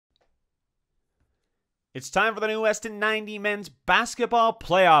It's time for the new Weston 90 Men's Basketball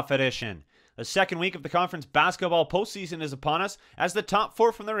Playoff Edition. The second week of the conference basketball postseason is upon us as the top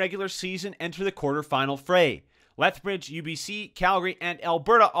four from the regular season enter the quarterfinal fray. Lethbridge, UBC, Calgary, and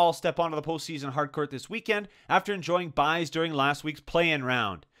Alberta all step onto the postseason hardcourt this weekend after enjoying byes during last week's play-in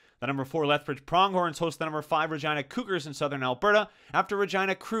round. The number 4 Lethbridge Pronghorns host the number 5 Regina Cougars in southern Alberta after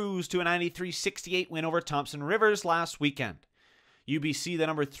Regina cruised to a 93-68 win over Thompson Rivers last weekend. UBC, the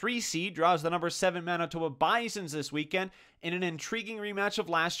number 3 seed, draws the number 7 Manitoba Bisons this weekend in an intriguing rematch of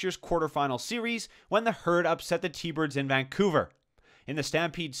last year's quarterfinal series when the Herd upset the T-Birds in Vancouver. In the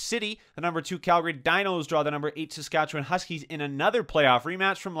Stampede City, the number 2 Calgary Dinos draw the number 8 Saskatchewan Huskies in another playoff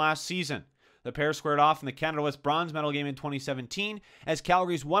rematch from last season. The pair squared off in the Canada West bronze medal game in 2017 as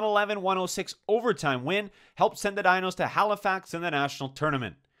Calgary's 111-106 overtime win helped send the Dinos to Halifax in the national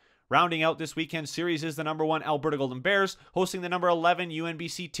tournament. Rounding out this weekend's series is the number 1 Alberta Golden Bears hosting the number 11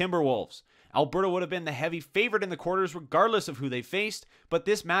 UNBC Timberwolves. Alberta would have been the heavy favorite in the quarters regardless of who they faced, but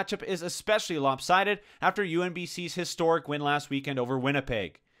this matchup is especially lopsided after UNBC's historic win last weekend over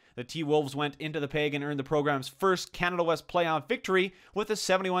Winnipeg. The T-Wolves went into the Peg and earned the program's first Canada West playoff victory with a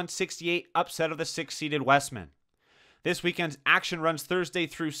 71-68 upset of the 6-seeded Westmen. This weekend's action runs Thursday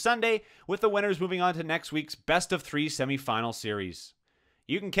through Sunday, with the winners moving on to next week's best-of-3 semifinal series.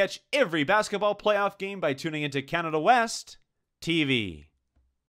 You can catch every basketball playoff game by tuning into Canada West TV.